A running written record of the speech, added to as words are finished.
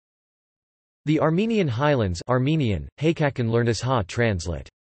The Armenian Highlands Armenian, Haykakanlernis translate.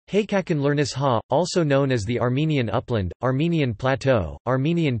 Haykakanlernis also known as the Armenian Upland, Armenian Plateau,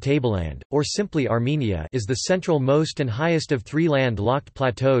 Armenian Tableland, or simply Armenia is the central-most and highest of three land-locked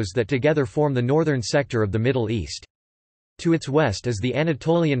plateaus that together form the northern sector of the Middle East. To its west is the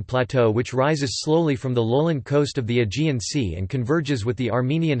Anatolian Plateau, which rises slowly from the lowland coast of the Aegean Sea and converges with the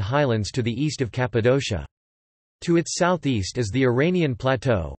Armenian Highlands to the east of Cappadocia. To its southeast is the Iranian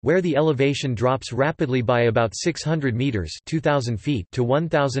Plateau, where the elevation drops rapidly by about 600 meters (2,000 feet) to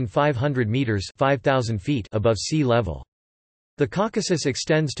 1,500 meters (5,000 feet) above sea level. The Caucasus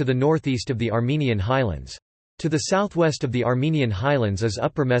extends to the northeast of the Armenian Highlands. To the southwest of the Armenian Highlands is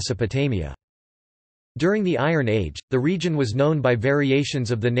Upper Mesopotamia. During the Iron Age, the region was known by variations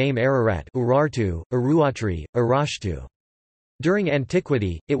of the name Ararat, Urartu, Uruatri, Urashtu. During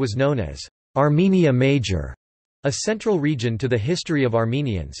antiquity, it was known as Armenia Major, a central region to the history of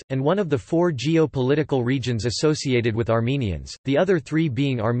Armenians, and one of the four geopolitical regions associated with Armenians, the other three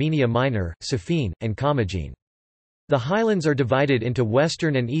being Armenia Minor, Safin, and Commagene. The highlands are divided into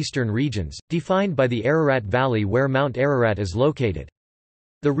western and eastern regions, defined by the Ararat Valley where Mount Ararat is located.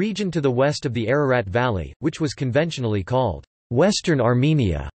 The region to the west of the Ararat Valley, which was conventionally called Western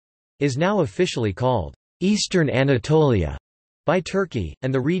Armenia, is now officially called Eastern Anatolia by Turkey,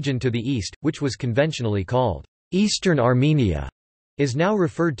 and the region to the east, which was conventionally called Eastern Armenia, is now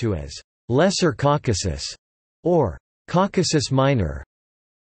referred to as Lesser Caucasus or Caucasus Minor.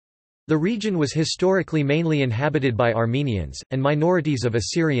 The region was historically mainly inhabited by Armenians, and minorities of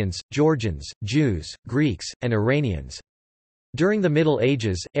Assyrians, Georgians, Jews, Greeks, and Iranians. During the Middle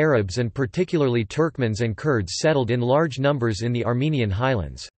Ages, Arabs and particularly Turkmens and Kurds settled in large numbers in the Armenian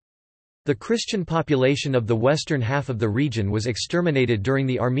Highlands. The Christian population of the western half of the region was exterminated during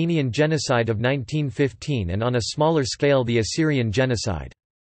the Armenian Genocide of 1915 and on a smaller scale the Assyrian Genocide.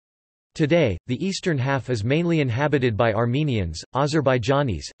 Today, the eastern half is mainly inhabited by Armenians,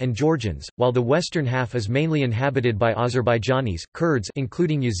 Azerbaijanis, and Georgians, while the western half is mainly inhabited by Azerbaijanis, Kurds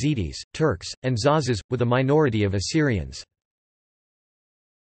including Yazidis, Turks, and Zazas, with a minority of Assyrians.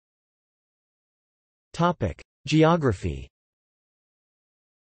 Geography.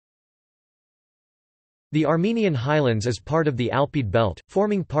 The Armenian Highlands is part of the Alpide Belt,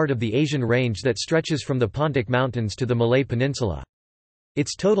 forming part of the Asian range that stretches from the Pontic Mountains to the Malay Peninsula.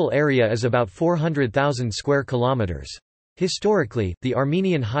 Its total area is about 400,000 square kilometers. Historically, the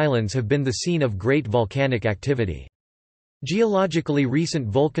Armenian Highlands have been the scene of great volcanic activity. Geologically recent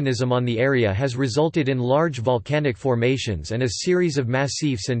volcanism on the area has resulted in large volcanic formations, and a series of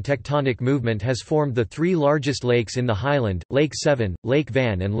massifs and tectonic movement has formed the three largest lakes in the highland, Lake Sevan, Lake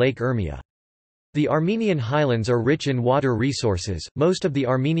Van and Lake Urmia. The Armenian Highlands are rich in water resources. Most of the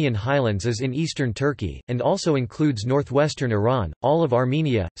Armenian Highlands is in eastern Turkey, and also includes northwestern Iran, all of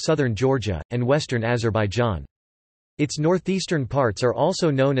Armenia, southern Georgia, and western Azerbaijan. Its northeastern parts are also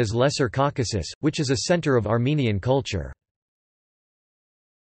known as Lesser Caucasus, which is a center of Armenian culture.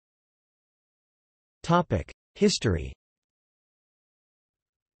 History.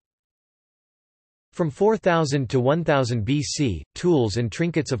 From 4000 to 1000 BC, tools and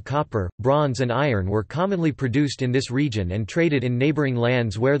trinkets of copper, bronze and iron were commonly produced in this region and traded in neighboring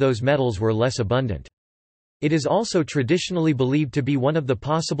lands where those metals were less abundant. It is also traditionally believed to be one of the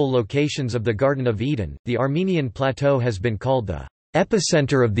possible locations of the Garden of Eden. The Armenian Plateau has been called the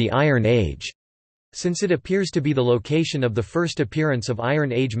epicenter of the Iron Age, since it appears to be the location of the first appearance of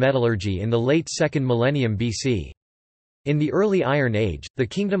Iron Age metallurgy in the late 2nd millennium BC. In the early Iron Age, the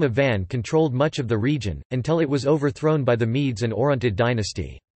Kingdom of Van controlled much of the region, until it was overthrown by the Medes and Orontid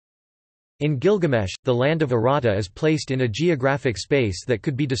dynasty. In Gilgamesh, the land of Arata is placed in a geographic space that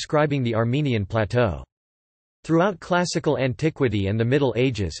could be describing the Armenian Plateau. Throughout classical antiquity and the Middle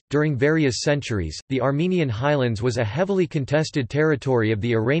Ages, during various centuries, the Armenian Highlands was a heavily contested territory of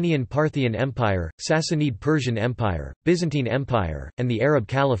the Iranian Parthian Empire, Sassanid Persian Empire, Byzantine Empire, and the Arab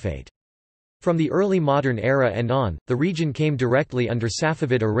Caliphate. From the early modern era and on, the region came directly under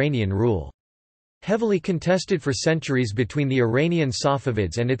Safavid Iranian rule. Heavily contested for centuries between the Iranian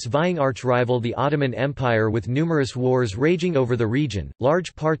Safavids and its vying arch-rival the Ottoman Empire, with numerous wars raging over the region,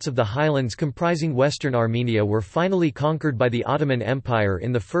 large parts of the highlands comprising western Armenia were finally conquered by the Ottoman Empire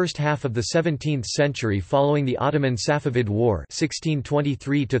in the first half of the 17th century following the Ottoman-Safavid War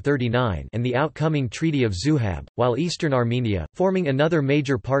 1623–39 and the outcoming Treaty of Zuhab, while eastern Armenia, forming another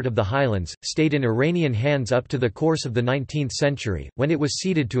major part of the highlands, stayed in Iranian hands up to the course of the 19th century, when it was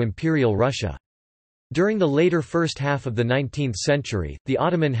ceded to Imperial Russia. During the later first half of the 19th century, the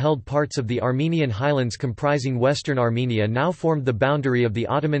Ottoman-held parts of the Armenian Highlands comprising western Armenia now formed the boundary of the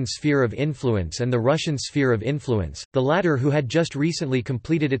Ottoman sphere of influence and the Russian sphere of influence, the latter who had just recently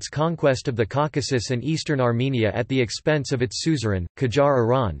completed its conquest of the Caucasus and eastern Armenia at the expense of its suzerain, Qajar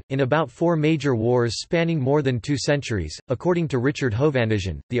Iran, in about 4 major wars spanning more than 2 centuries. According to Richard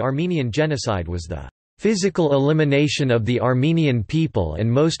Hovannisian, the Armenian genocide was the physical elimination of the Armenian people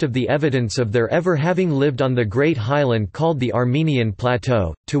and most of the evidence of their ever having lived on the Great Highland called the Armenian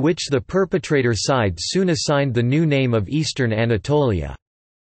Plateau, to which the perpetrator side soon assigned the new name of Eastern Anatolia.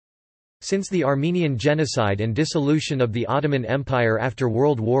 Since the Armenian genocide and dissolution of the Ottoman Empire after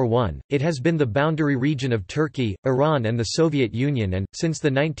World War I, it has been the boundary region of Turkey, Iran and the Soviet Union and, since the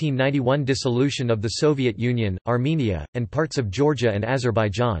 1991 dissolution of the Soviet Union, Armenia, and parts of Georgia and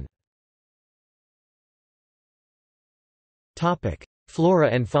Azerbaijan.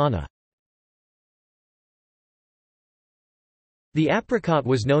 Flora and fauna. The apricot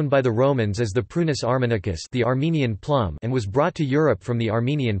was known by the Romans as the Prunus armenicus, the Armenian plum, and was brought to Europe from the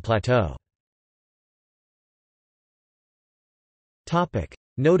Armenian plateau.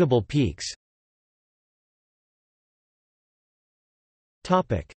 Notable peaks.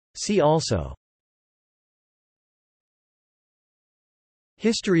 See also: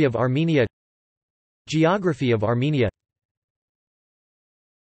 History of Armenia, Geography of Armenia.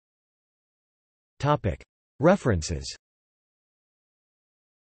 References.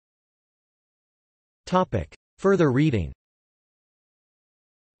 Further reading.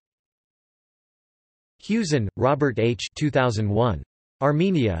 Hewson, Robert H. 2001.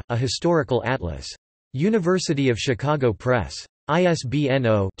 Armenia, A Historical Atlas. University of Chicago Press. ISBN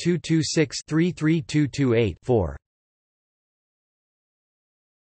 0-226-33228-4.